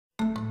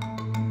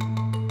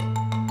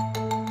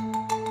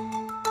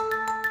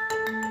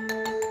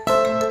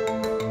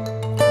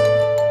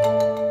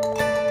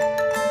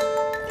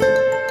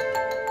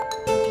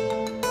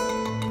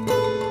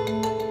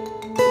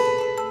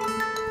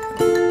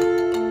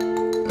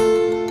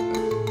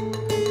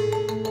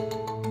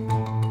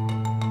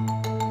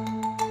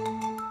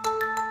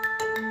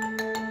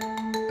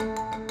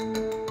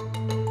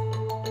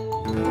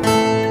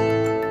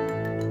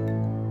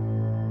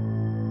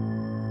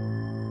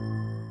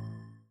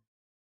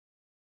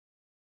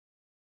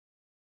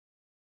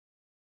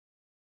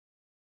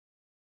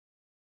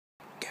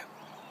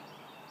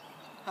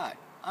Hi,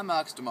 I'm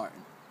Alex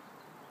DeMartin.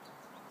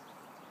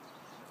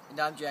 And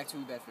I'm Jack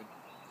Tui Bedford.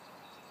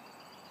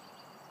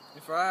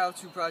 And for our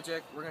how-to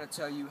project, we're going to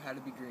tell you how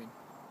to be green.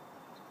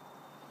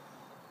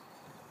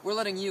 We're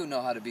letting you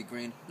know how to be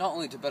green, not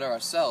only to better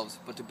ourselves,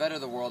 but to better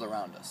the world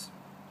around us.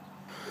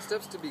 The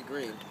steps to be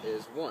green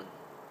is 1.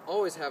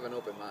 Always have an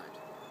open mind.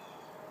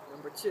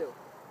 Number 2,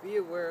 be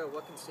aware of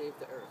what can save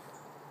the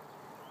earth.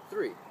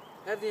 3.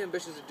 Have the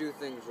ambition to do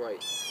things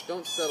right.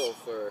 Don't settle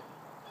for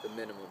the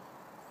minimum.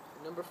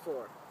 And number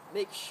 4,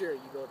 make sure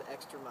you go the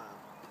extra mile.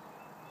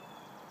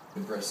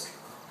 Brisk.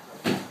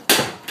 What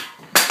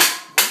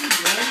are you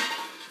doing?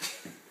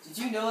 Did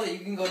you know that you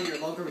can go to your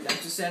local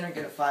redemption center and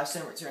get a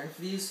 5-cent return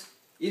for these?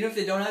 Even if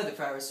they don't have the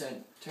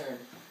 5-cent return,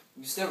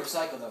 you still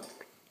recycle them.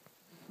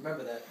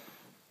 Remember that.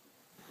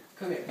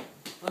 Come here.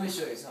 Let me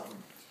show you something.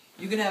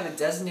 You can have a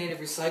designated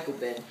recycle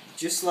bin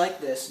just like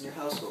this in your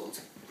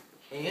household.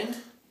 And?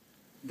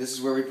 This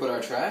is where we put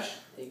our trash?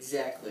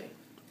 Exactly.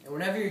 And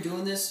whenever you're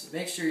doing this,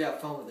 make sure you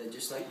have fun with it,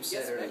 just like you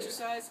said earlier. Get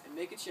some exercise and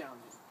make it challenging.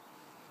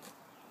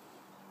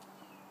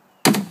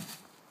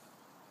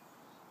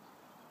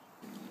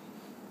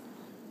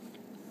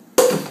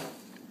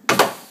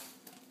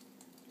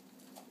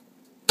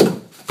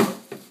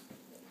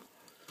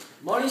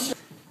 Money shot.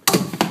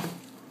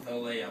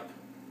 No layup.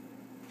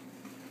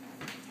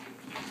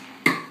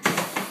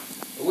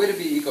 A way to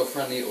be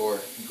eco-friendly or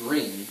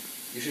green,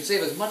 you should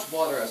save as much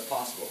water as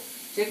possible.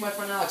 Take my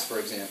friend Alex, for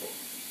example.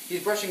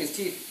 He's brushing his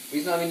teeth, but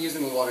he's not even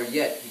using the water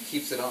yet. He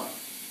keeps it on.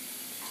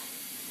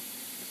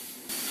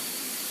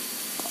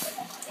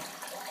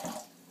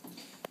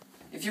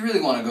 If you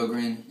really want to go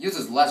green, use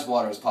as less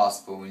water as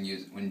possible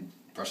when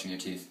brushing your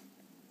teeth.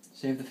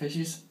 Save the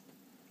fishies?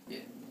 Yeah.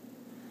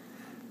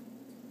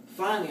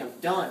 Finally, I'm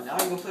done. Now I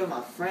can go play with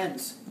my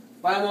friends.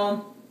 Bye,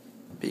 Mom.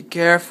 Be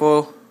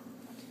careful.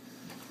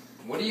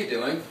 What are you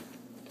doing?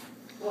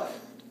 What?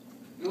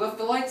 You left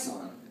the lights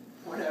on.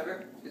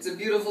 Whatever. It's a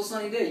beautiful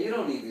sunny day. You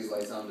don't need these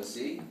lights on to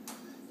see.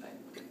 I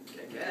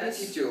Let me guess.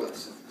 teach you a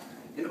lesson.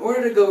 In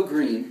order to go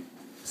green,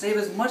 save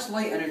as much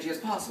light energy as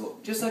possible,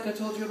 just like I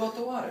told you about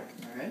the water.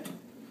 Alright.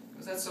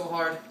 Was that so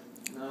hard?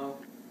 No.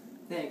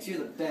 Thanks, you're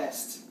the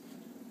best.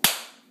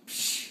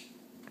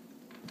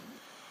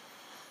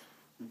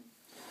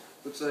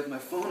 Looks like my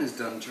phone is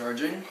done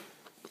charging.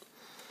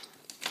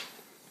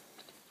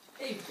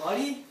 Hey,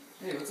 buddy.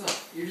 Hey, what's up?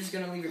 You're just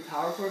gonna leave your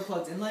power cord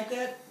plugged in like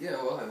that?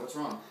 Yeah, well, hey, what's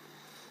wrong?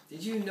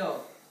 Did you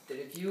know that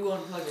if you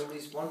unplug at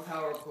least one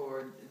power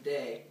cord a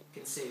day, it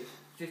can save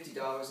 $50 in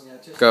your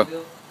electricity Go.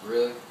 bill?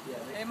 Really? Yeah.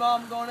 Hey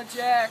Mom, I'm going to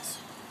Jack's.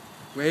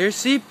 Wear your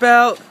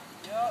seatbelt.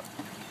 Yup.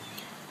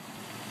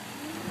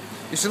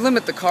 You should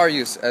limit the car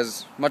use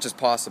as much as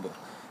possible.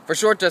 For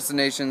short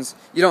destinations,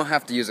 you don't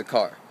have to use a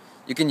car.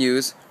 You can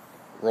use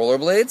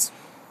rollerblades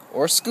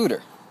or a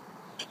scooter.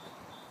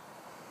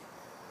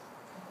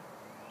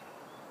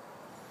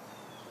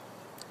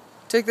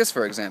 Take this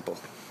for example.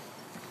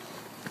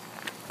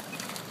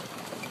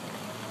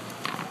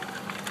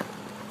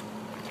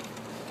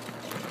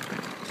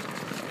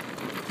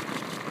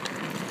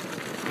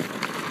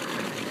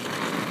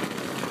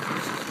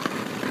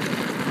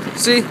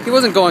 See, he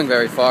wasn't going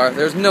very far.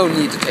 There's no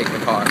need to take the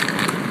car.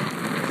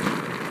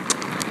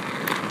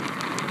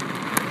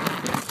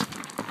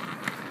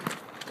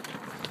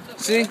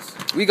 See,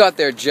 we got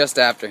there just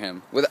after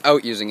him,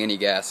 without using any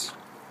gas.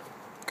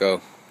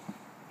 Go.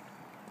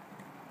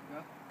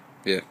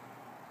 Yeah.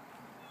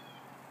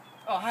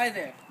 Oh, hi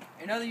there.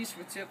 Another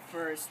useful tip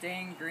for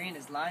staying green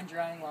is line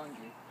drying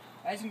laundry.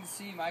 As you can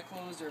see, my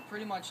clothes are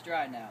pretty much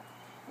dry now.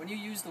 When you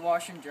use the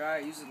washer and dryer,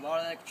 it uses a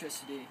lot of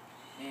electricity,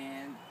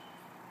 and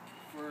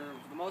for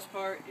the most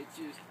part, it's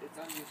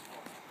unuseful.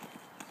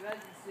 So as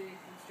you can see,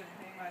 I'm just going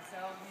to hang my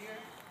towel here,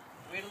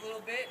 wait a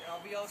little bit, and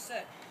I'll be all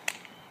set.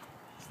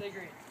 Stay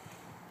green.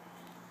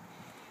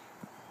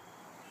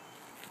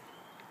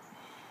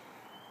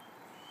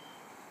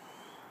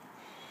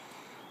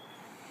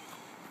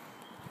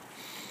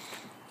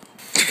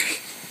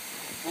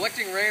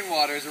 Collecting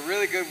rainwater is a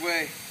really good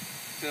way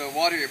to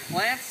water your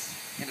plants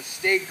and to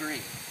stay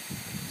green.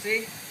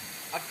 See,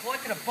 I've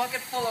collected a bucket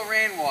full of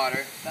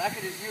rainwater that I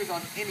could just use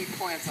on any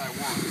plants I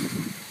want.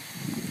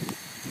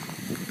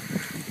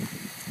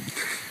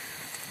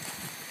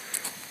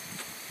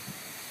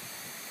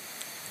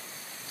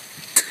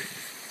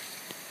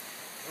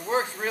 It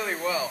works really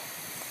well.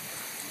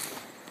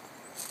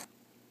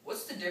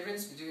 What's the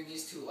difference between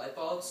these two light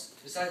bulbs,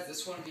 besides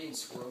this one being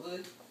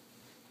squirrely?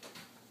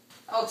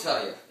 I'll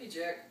tell you. Hey,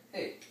 Jack.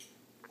 Hey,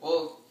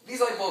 well, these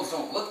light bulbs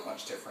don't look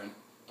much different,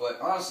 but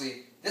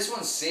honestly, this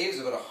one saves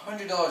about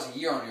 $100 a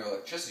year on your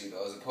electricity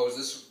bill as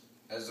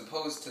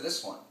opposed to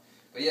this one.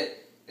 But yet,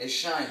 they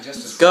shine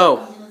just as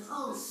Go.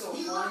 It's so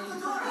funny.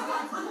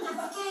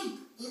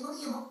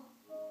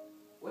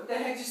 What the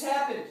heck just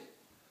happened?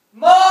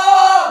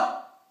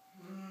 Mom!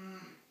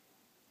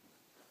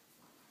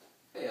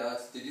 Hey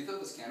Alex, did you throw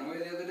this can away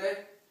the other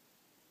day?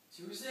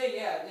 Tuesday?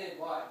 Yeah, I did.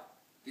 Why?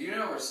 Did you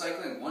know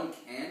recycling one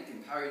can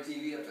can power your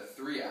TV up to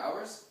 3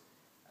 hours?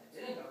 I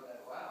didn't know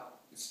that. Wow.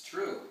 It's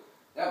true.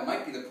 That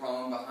might be the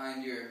problem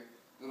behind your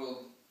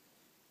little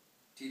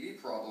TV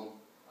problem.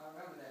 I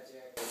remember that,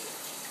 Jack.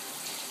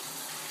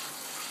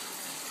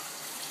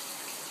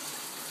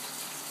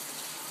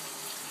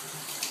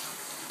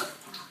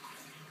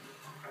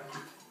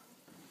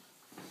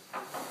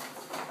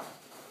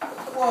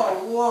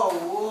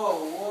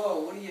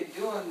 Whoa, what are you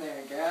doing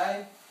there,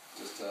 guy?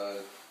 Just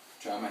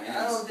dry my I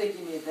hands. don't think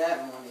you need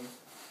that money.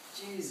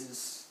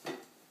 Jesus.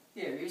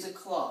 Here's a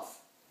cloth.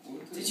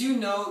 Did you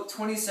know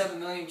 27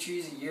 million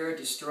trees a year are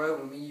destroyed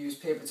when we use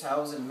paper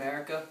towels in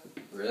America?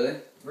 Really?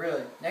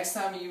 Really. Next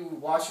time you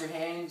wash your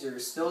hands or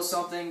spill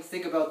something,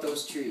 think about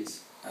those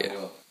trees. I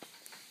will.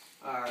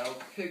 Alright, I'll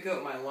pick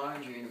up my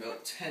laundry in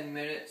about 10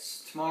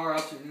 minutes. Tomorrow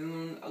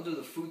afternoon, I'll do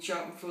the food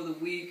shopping for the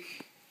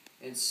week.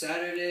 And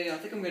Saturday, I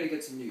think I'm going to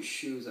get some new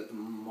shoes at the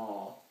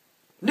mall.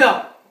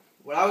 No!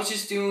 What I was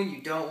just doing, you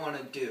don't want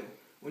to do.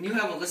 When you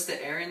have a list of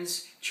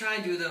errands, try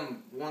and do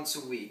them once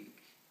a week.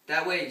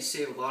 That way you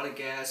save a lot of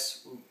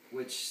gas,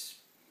 which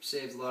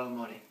saves a lot of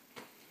money.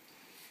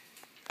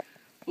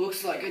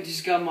 Looks like I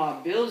just got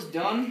my bills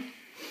done.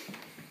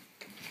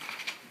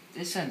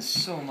 They send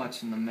so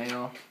much in the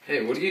mail.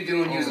 Hey, what are you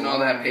doing using all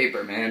that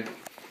paper, man?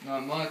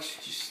 Not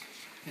much, just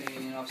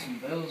paying off some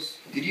bills.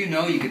 Did you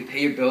know you could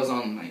pay your bills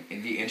on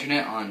the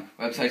internet on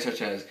websites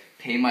such as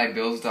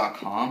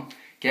paymybills.com,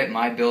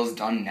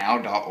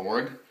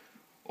 getmybillsdonenow.org,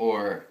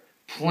 or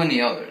plenty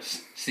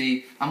others?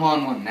 See, I'm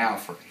on one now,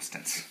 for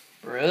instance.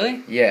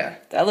 Really? Yeah.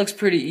 That looks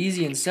pretty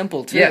easy and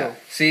simple, too. Yeah.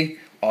 See,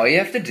 all you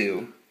have to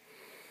do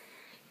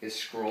is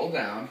scroll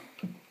down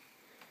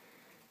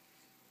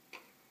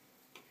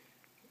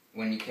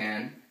when you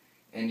can,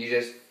 and you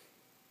just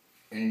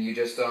insert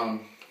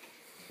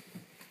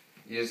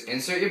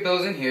your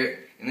bills in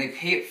here, and they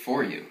pay it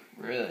for you.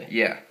 Really?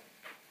 Yeah.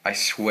 I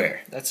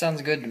swear. That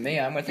sounds good to me.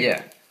 I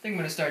think I'm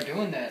gonna start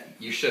doing that.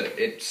 You should.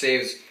 It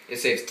saves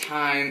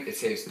time, it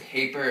saves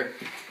paper,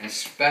 and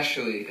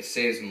especially it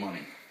saves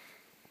money.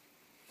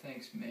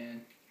 Thanks,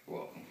 man. You're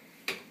welcome.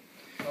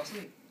 Fall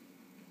asleep.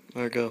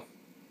 There we go.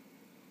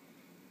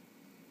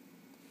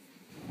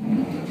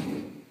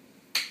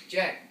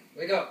 Jack,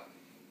 wake up.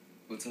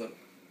 What's up?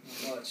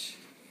 Not much.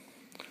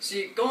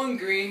 See, going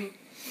green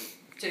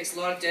takes a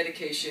lot of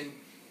dedication,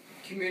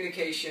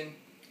 communication,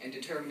 and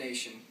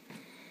determination.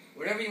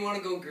 Whenever you want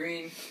to go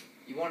green,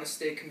 you want to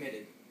stay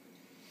committed.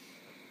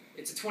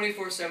 It's a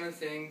 24/7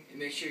 thing, and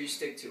make sure you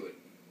stick to it.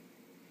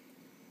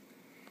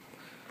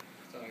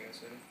 That's all I gotta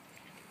say.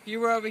 Here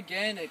we are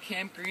again at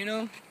Camp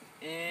Greeno,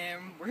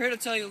 and we're here to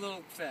tell you a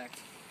little fact.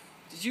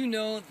 Did you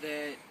know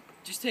that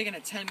just taking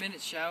a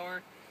 10-minute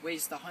shower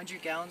wastes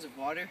 100 gallons of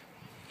water?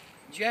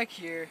 Jack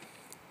here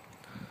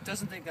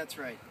doesn't think that's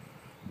right.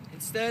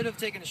 Instead of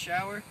taking a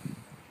shower,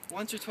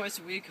 once or twice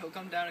a week he'll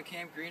come down to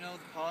Camp Greeno,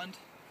 the pond,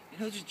 and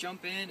he'll just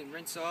jump in and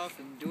rinse off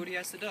and do what he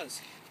has to do.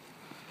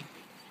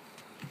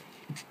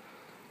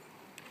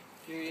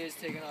 Here he is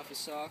taking off his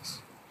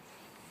socks,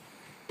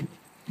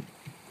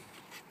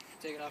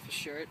 taking off his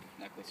shirt.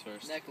 Necklace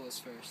first. Necklace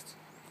first.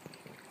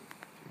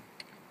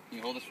 Can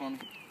you hold this one?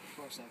 Of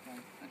course I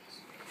can. Thanks.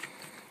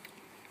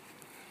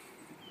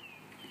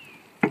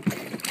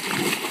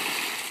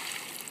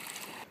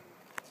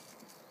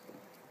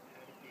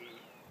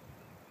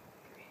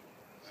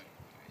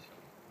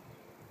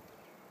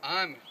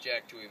 I'm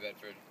Jack Dewey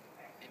Bedford,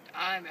 And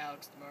I'm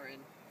Alex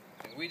Martin.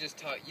 and we just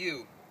taught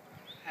you.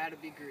 How to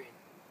be green.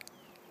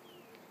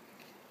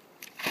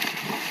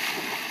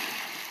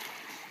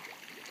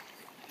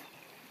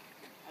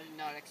 I did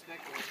not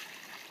expect that.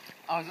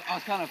 I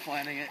was kind of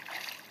planning it.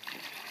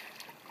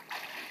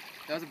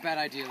 That was a bad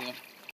idea, though.